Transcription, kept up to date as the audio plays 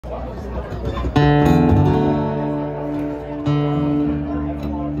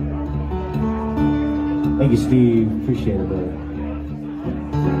Thank you, Steve. Appreciate it, brother.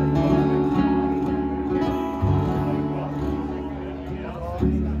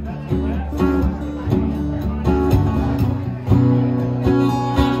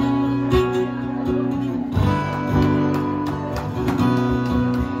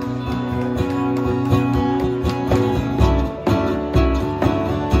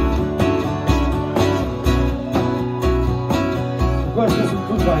 Of course, there's some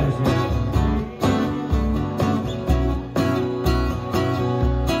Foo Fighters here.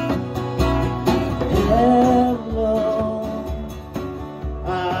 Everlong,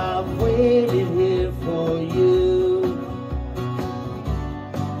 I've waited here for you.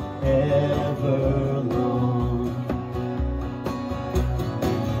 Everlong,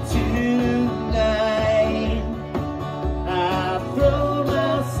 tonight I've thrown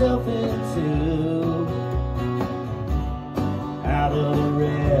myself into out of the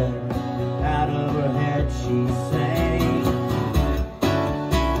red, out of her head she sang.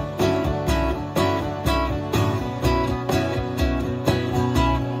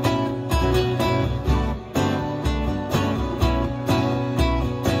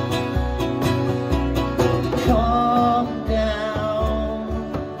 Calm down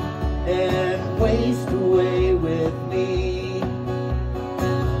and waste away with me,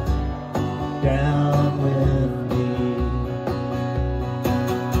 down with me.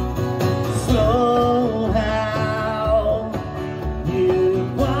 So how you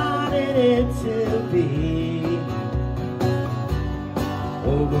wanted it to be,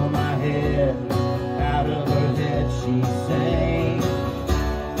 over my head, out of her head she sang.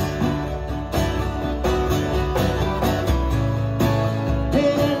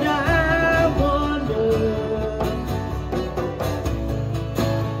 And I wonder,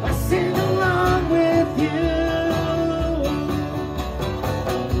 I sing along with you.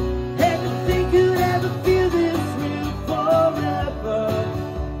 Anything could ever feel this real forever.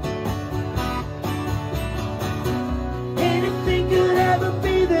 Anything could ever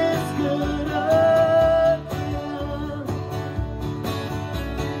be this good again.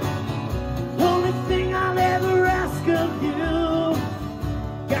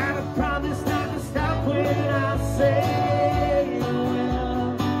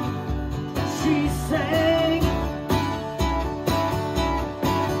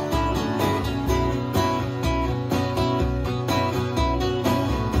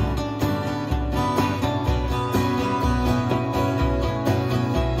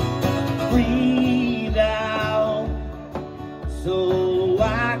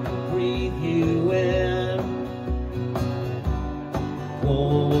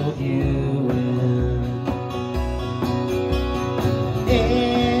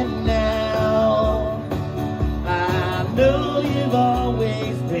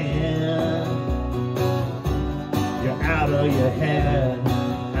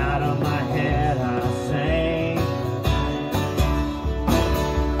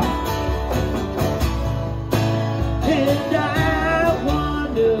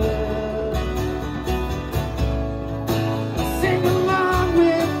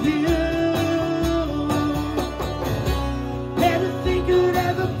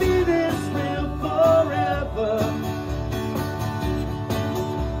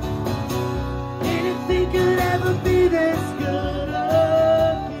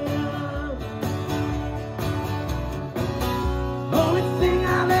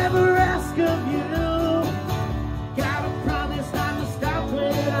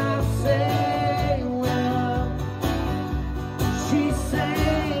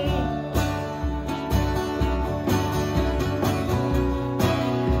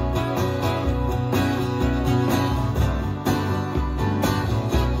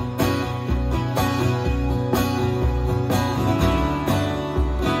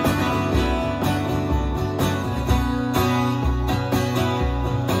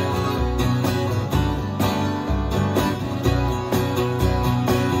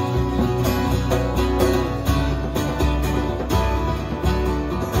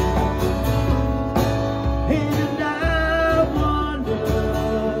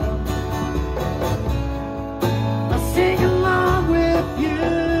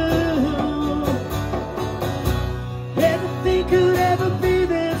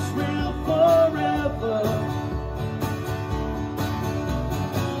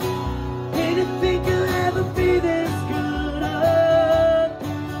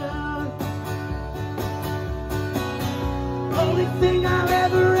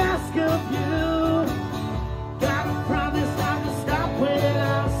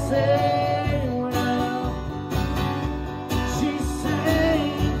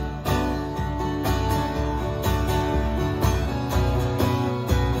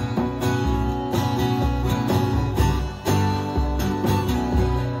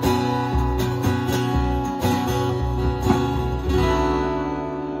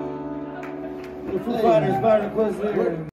 Platypus there.